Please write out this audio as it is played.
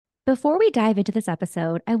Before we dive into this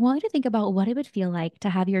episode, I want you to think about what it would feel like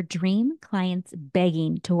to have your dream clients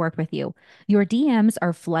begging to work with you. Your DMs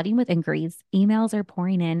are flooding with inquiries, emails are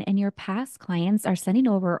pouring in, and your past clients are sending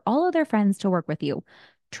over all of their friends to work with you.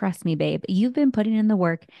 Trust me, babe, you've been putting in the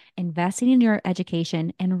work, investing in your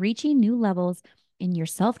education, and reaching new levels in your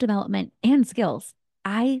self development and skills.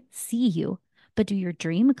 I see you. But do your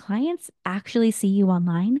dream clients actually see you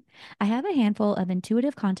online? I have a handful of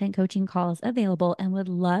intuitive content coaching calls available and would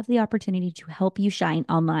love the opportunity to help you shine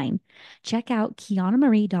online. Check out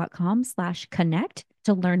kianamarie.com/connect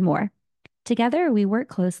to learn more. Together, we work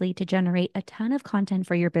closely to generate a ton of content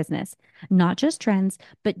for your business, not just trends,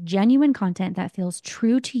 but genuine content that feels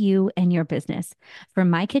true to you and your business. From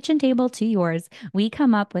my kitchen table to yours, we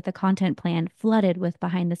come up with a content plan flooded with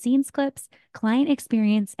behind the scenes clips, client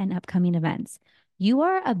experience, and upcoming events. You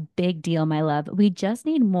are a big deal, my love. We just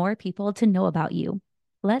need more people to know about you.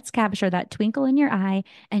 Let's capture that twinkle in your eye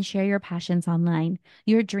and share your passions online.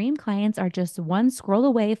 Your dream clients are just one scroll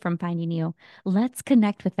away from finding you. Let's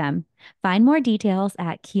connect with them. Find more details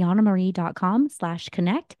at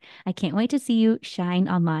kianamarie.com/connect. I can't wait to see you shine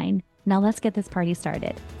online. Now let's get this party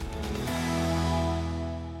started.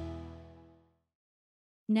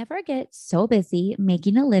 Never get so busy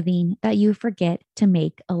making a living that you forget to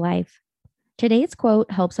make a life. Today's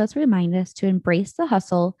quote helps us remind us to embrace the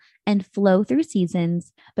hustle and flow through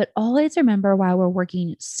seasons, but always remember why we're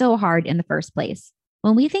working so hard in the first place.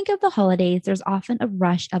 When we think of the holidays, there's often a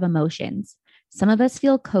rush of emotions. Some of us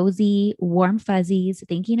feel cozy, warm fuzzies,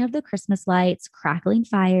 thinking of the Christmas lights, crackling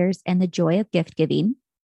fires, and the joy of gift giving.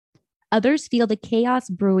 Others feel the chaos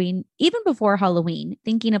brewing even before Halloween,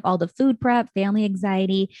 thinking of all the food prep, family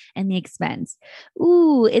anxiety, and the expense.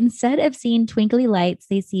 Ooh, instead of seeing twinkly lights,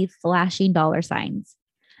 they see flashing dollar signs.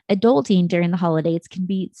 Adulting during the holidays can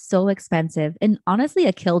be so expensive and honestly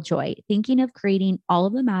a killjoy, thinking of creating all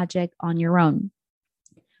of the magic on your own.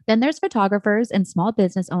 Then there's photographers and small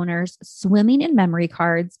business owners swimming in memory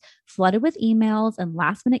cards, flooded with emails and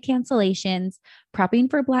last minute cancellations, prepping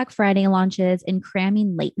for Black Friday launches, and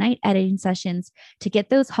cramming late night editing sessions to get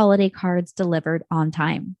those holiday cards delivered on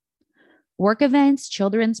time. Work events,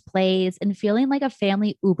 children's plays, and feeling like a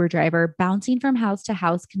family Uber driver bouncing from house to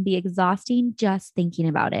house can be exhausting just thinking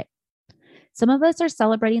about it. Some of us are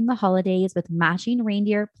celebrating the holidays with matching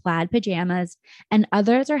reindeer plaid pajamas, and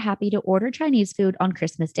others are happy to order Chinese food on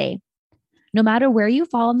Christmas Day. No matter where you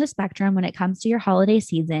fall on the spectrum when it comes to your holiday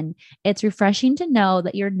season, it's refreshing to know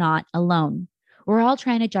that you're not alone. We're all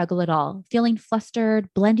trying to juggle it all, feeling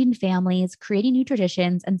flustered, blending families, creating new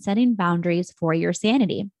traditions, and setting boundaries for your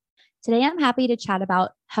sanity. Today, I'm happy to chat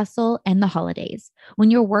about hustle and the holidays. When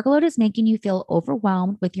your workload is making you feel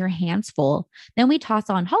overwhelmed with your hands full, then we toss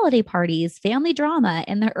on holiday parties, family drama,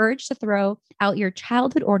 and the urge to throw out your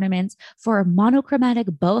childhood ornaments for a monochromatic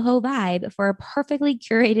boho vibe for a perfectly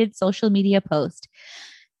curated social media post.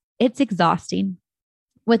 It's exhausting.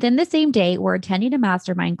 Within the same day, we're attending a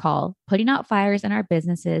mastermind call, putting out fires in our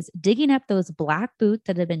businesses, digging up those black boots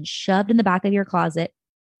that have been shoved in the back of your closet,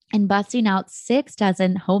 and busting out 6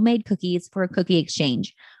 dozen homemade cookies for a cookie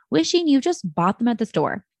exchange, wishing you just bought them at the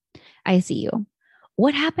store. I see you.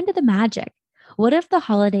 What happened to the magic? What if the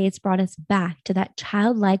holidays brought us back to that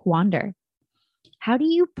childlike wonder? How do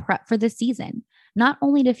you prep for the season? Not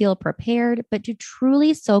only to feel prepared, but to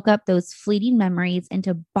truly soak up those fleeting memories and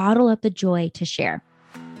to bottle up the joy to share.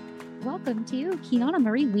 Welcome to Kiana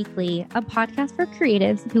Marie Weekly, a podcast for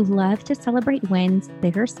creatives who love to celebrate wins,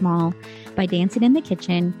 big or small, by dancing in the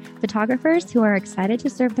kitchen, photographers who are excited to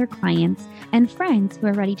serve their clients, and friends who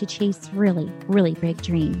are ready to chase really, really big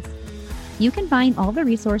dreams. You can find all the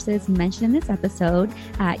resources mentioned in this episode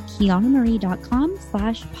at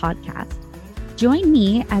kianamarie.com/podcast. Join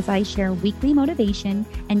me as I share weekly motivation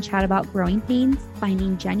and chat about growing pains,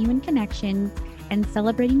 finding genuine connections, and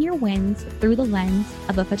celebrating your wins through the lens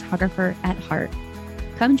of a photographer at heart.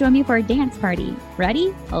 Come join me for a dance party.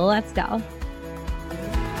 Ready? Let's go.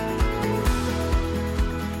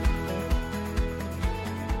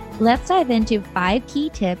 Let's dive into 5 key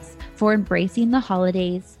tips for embracing the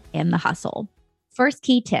holidays and the hustle. First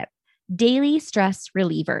key tip, daily stress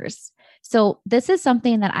relievers. So this is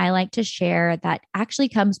something that I like to share that actually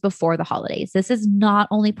comes before the holidays. This is not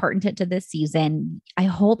only pertinent to this season. I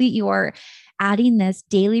hope that you are adding this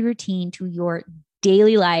daily routine to your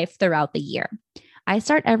daily life throughout the year. I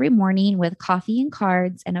start every morning with coffee and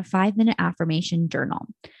cards and a 5-minute affirmation journal.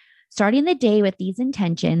 Starting the day with these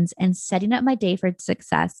intentions and setting up my day for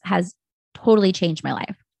success has totally changed my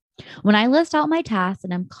life. When I list out my tasks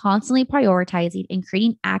and I'm constantly prioritizing and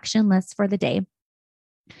creating action lists for the day,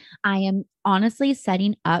 I am honestly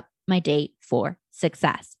setting up my day for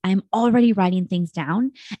success. I'm already writing things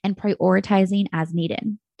down and prioritizing as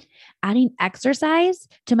needed. Adding exercise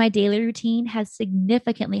to my daily routine has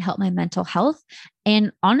significantly helped my mental health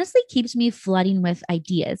and honestly keeps me flooding with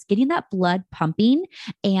ideas, getting that blood pumping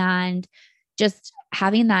and just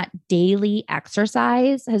having that daily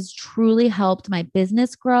exercise has truly helped my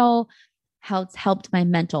business grow, helped my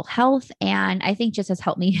mental health, and I think just has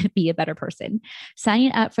helped me be a better person.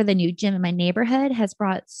 Signing up for the new gym in my neighborhood has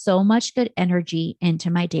brought so much good energy into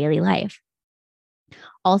my daily life.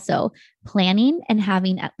 Also, planning and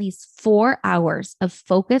having at least 4 hours of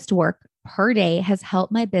focused work per day has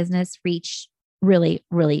helped my business reach really,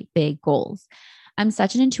 really big goals. I'm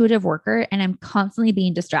such an intuitive worker and I'm constantly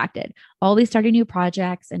being distracted, always starting new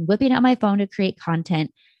projects and whipping out my phone to create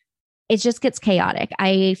content. It just gets chaotic.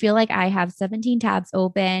 I feel like I have 17 tabs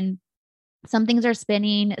open. Some things are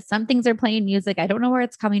spinning, some things are playing music. I don't know where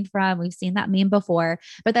it's coming from. We've seen that meme before,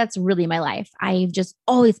 but that's really my life. I've just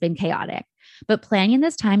always been chaotic. But planning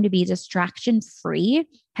this time to be distraction free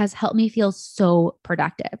has helped me feel so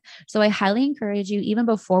productive. So I highly encourage you, even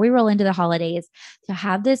before we roll into the holidays, to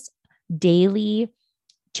have this daily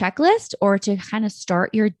checklist or to kind of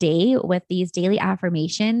start your day with these daily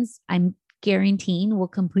affirmations. I'm guaranteeing will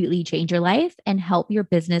completely change your life and help your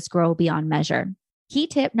business grow beyond measure. Key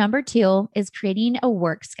tip number 2 is creating a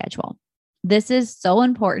work schedule. This is so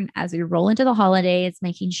important as we roll into the holidays,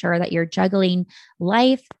 making sure that you're juggling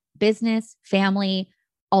life, business, family,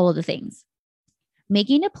 all of the things.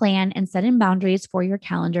 Making a plan and setting boundaries for your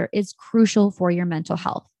calendar is crucial for your mental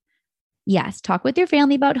health. Yes, talk with your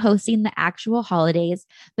family about hosting the actual holidays,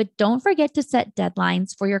 but don't forget to set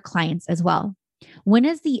deadlines for your clients as well. When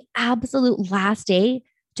is the absolute last day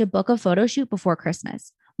to book a photo shoot before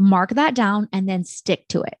Christmas? Mark that down and then stick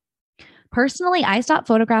to it. Personally, I stopped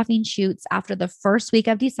photographing shoots after the first week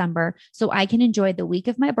of December so I can enjoy the week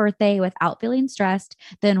of my birthday without feeling stressed,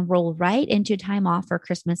 then roll right into time off for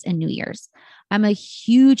Christmas and New Year's. I'm a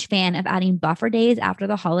huge fan of adding buffer days after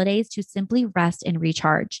the holidays to simply rest and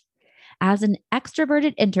recharge. As an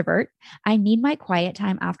extroverted introvert, I need my quiet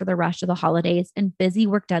time after the rush of the holidays and busy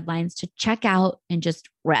work deadlines to check out and just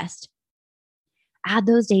rest. Add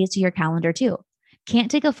those days to your calendar too.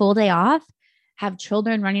 Can't take a full day off? Have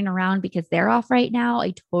children running around because they're off right now?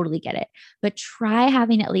 I totally get it. But try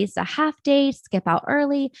having at least a half day, skip out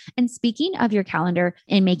early. And speaking of your calendar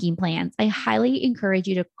and making plans, I highly encourage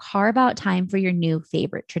you to carve out time for your new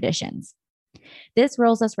favorite traditions. This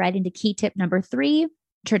rolls us right into key tip number 3,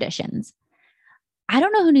 traditions. I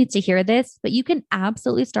don't know who needs to hear this, but you can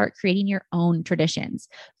absolutely start creating your own traditions.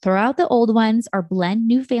 Throw out the old ones or blend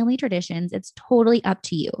new family traditions. It's totally up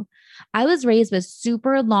to you. I was raised with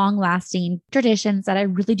super long lasting traditions that I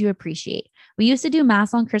really do appreciate. We used to do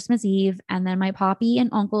mass on Christmas Eve, and then my poppy and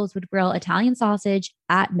uncles would grill Italian sausage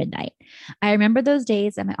at midnight. I remember those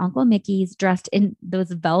days at my Uncle Mickey's dressed in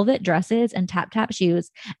those velvet dresses and tap shoes,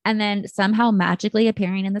 and then somehow magically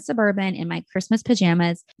appearing in the Suburban in my Christmas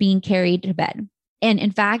pajamas being carried to bed. And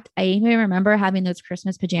in fact, I even remember having those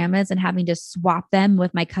Christmas pajamas and having to swap them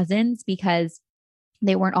with my cousins because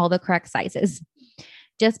they weren't all the correct sizes.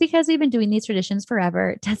 Just because we've been doing these traditions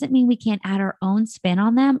forever doesn't mean we can't add our own spin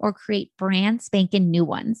on them or create brand spanking new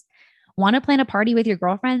ones. Want to plan a party with your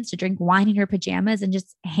girlfriends to drink wine in your pajamas and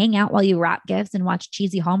just hang out while you wrap gifts and watch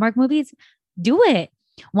cheesy Hallmark movies? Do it.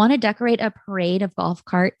 Want to decorate a parade of golf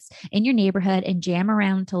carts in your neighborhood and jam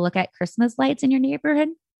around to look at Christmas lights in your neighborhood?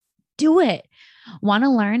 Do it. Want to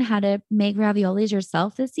learn how to make raviolis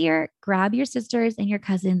yourself this year? Grab your sisters and your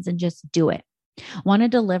cousins and just do it. Want to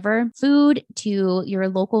deliver food to your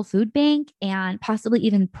local food bank and possibly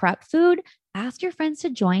even prep food? Ask your friends to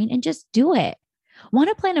join and just do it. Want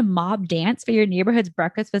to plan a mob dance for your neighborhood's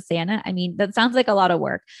breakfast with Santa? I mean, that sounds like a lot of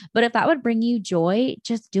work, but if that would bring you joy,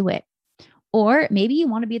 just do it. Or maybe you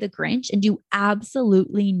want to be the Grinch and do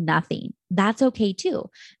absolutely nothing. That's okay too.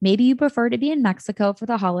 Maybe you prefer to be in Mexico for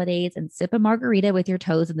the holidays and sip a margarita with your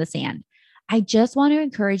toes in the sand. I just want to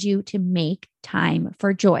encourage you to make time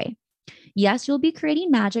for joy. Yes, you'll be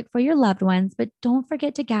creating magic for your loved ones, but don't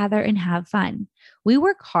forget to gather and have fun. We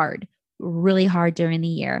work hard, really hard during the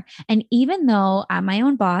year. And even though I'm my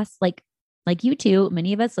own boss, like you too,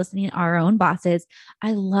 many of us listening are our own bosses,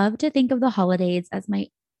 I love to think of the holidays as my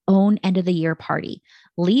own end of the year party.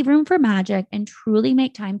 Leave room for magic and truly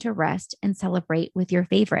make time to rest and celebrate with your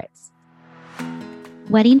favorites.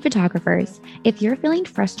 Wedding photographers, if you're feeling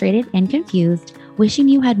frustrated and confused, wishing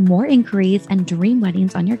you had more inquiries and dream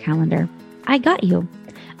weddings on your calendar, I got you.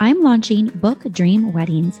 I'm launching Book Dream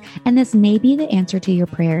Weddings, and this may be the answer to your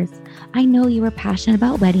prayers. I know you are passionate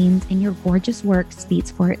about weddings and your gorgeous work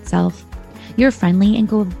speaks for itself. You're friendly and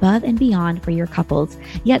go above and beyond for your couples,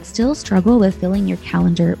 yet still struggle with filling your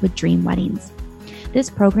calendar with dream weddings. This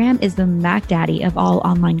program is the Mac Daddy of all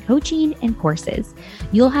online coaching and courses.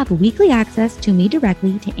 You'll have weekly access to me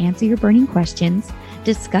directly to answer your burning questions,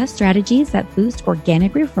 discuss strategies that boost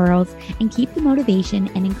organic referrals, and keep the motivation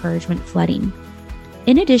and encouragement flooding.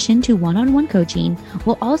 In addition to one-on-one coaching,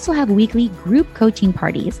 we'll also have weekly group coaching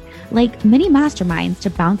parties, like mini masterminds to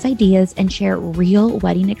bounce ideas and share real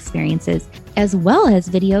wedding experiences, as well as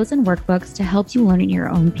videos and workbooks to help you learn at your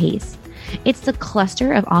own pace. It's the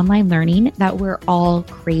cluster of online learning that we're all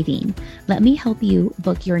craving. Let me help you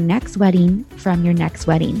book your next wedding from your next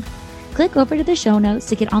wedding. Click over to the show notes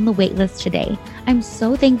to get on the wait list today. I'm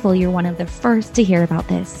so thankful you're one of the first to hear about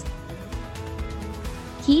this.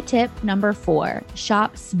 Key tip number 4,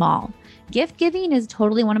 shop small. Gift giving is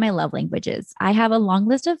totally one of my love languages. I have a long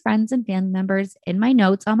list of friends and family members in my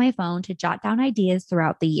notes on my phone to jot down ideas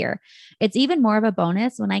throughout the year. It's even more of a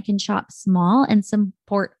bonus when I can shop small and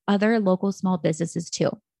support other local small businesses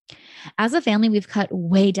too. As a family, we've cut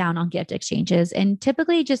way down on gift exchanges and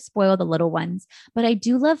typically just spoil the little ones, but I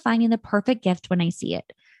do love finding the perfect gift when I see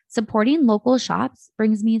it. Supporting local shops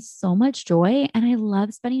brings me so much joy, and I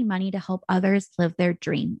love spending money to help others live their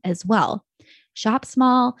dream as well. Shop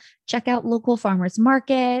small, check out local farmers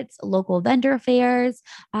markets, local vendor fairs,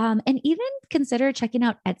 and even consider checking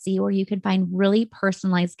out Etsy, where you can find really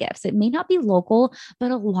personalized gifts. It may not be local,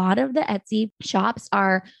 but a lot of the Etsy shops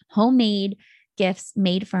are homemade gifts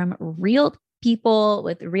made from real people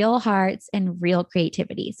with real hearts and real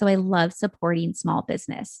creativity. So I love supporting small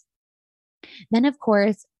business. Then, of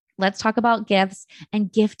course, let's talk about gifts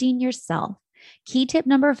and gifting yourself. Key tip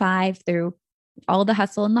number 5 through all the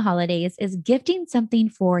hustle in the holidays is gifting something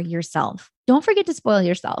for yourself. Don't forget to spoil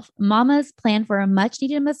yourself. Mamas plan for a much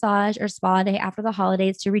needed massage or spa day after the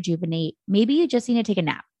holidays to rejuvenate. Maybe you just need to take a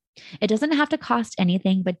nap. It doesn't have to cost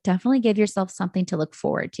anything, but definitely give yourself something to look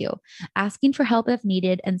forward to. Asking for help if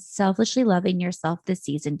needed and selfishly loving yourself this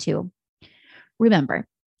season too. Remember,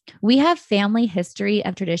 we have family history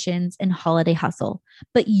of traditions and holiday hustle,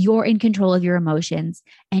 but you're in control of your emotions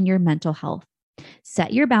and your mental health.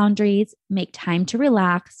 Set your boundaries, make time to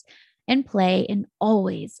relax and play, and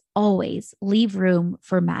always, always leave room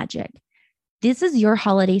for magic. This is your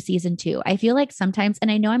holiday season too. I feel like sometimes, and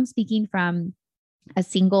I know I'm speaking from a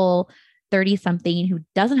single 30-something who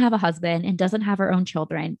doesn't have a husband and doesn't have her own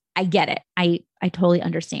children. I get it. I totally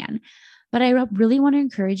understand. But I really want to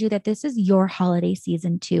encourage you that this is your holiday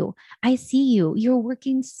season too. I see you. You're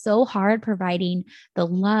working so hard providing the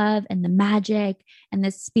love and the magic and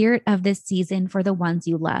the spirit of this season for the ones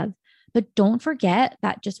you love. But don't forget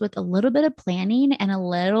that just with a little bit of planning and a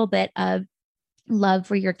little bit of love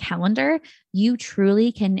for your calendar, you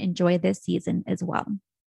truly can enjoy this season as well.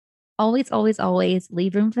 Always, always, always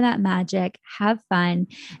leave room for that magic, have fun.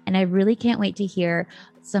 And I really can't wait to hear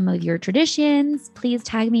some of your traditions. Please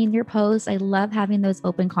tag me in your posts. I love having those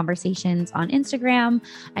open conversations on Instagram.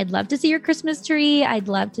 I'd love to see your Christmas tree. I'd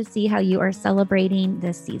love to see how you are celebrating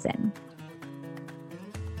this season.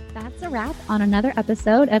 That's a wrap on another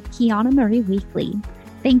episode of Kiana Marie Weekly.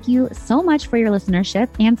 Thank you so much for your listenership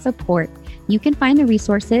and support. You can find the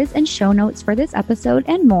resources and show notes for this episode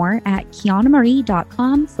and more at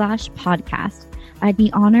kianamarie.com/podcast. I'd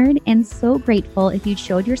be honored and so grateful if you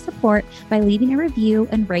showed your support by leaving a review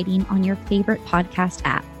and rating on your favorite podcast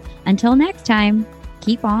app. Until next time,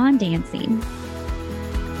 keep on dancing.